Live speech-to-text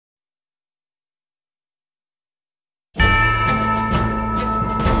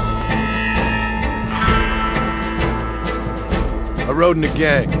I rode in a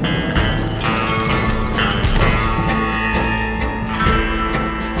gang.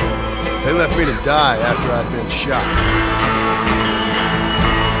 They left me to die after I'd been shot.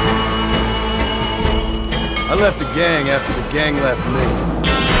 I left the gang after the gang left me.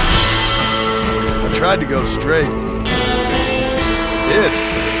 I tried to go straight. I did.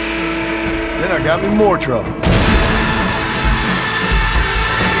 Then I got me more trouble.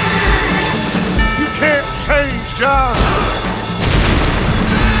 You can't change, John!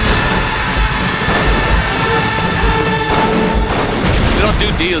 We don't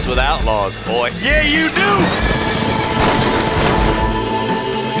do deals with outlaws, boy. Yeah, you do!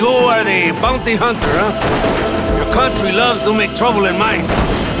 You are the bounty hunter, huh? Your country loves to make trouble in mine.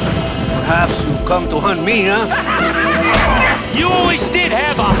 Perhaps you come to hunt me, huh? You always did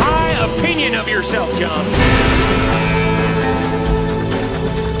have a high opinion of yourself, John.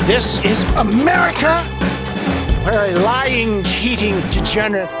 This is America, where a lying, cheating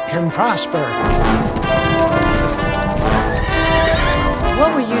degenerate can prosper.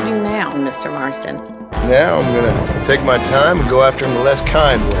 What will you do now, Mr. Marston? Now I'm gonna take my time and go after him the less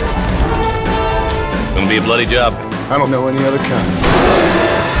kind way. It's gonna be a bloody job. I don't know any other kind.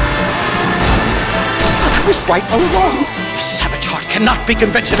 I was right all along. The savage heart cannot be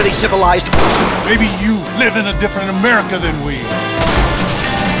conventionally civilized. Maybe you live in a different America than we.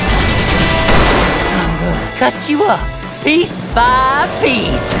 I'm gonna cut you up, piece by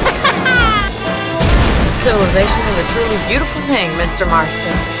piece. Civilization is a truly beautiful thing, Mr.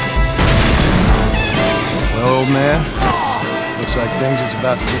 Marston. Well, old man, looks like things is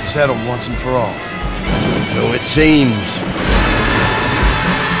about to get settled once and for all. So it seems.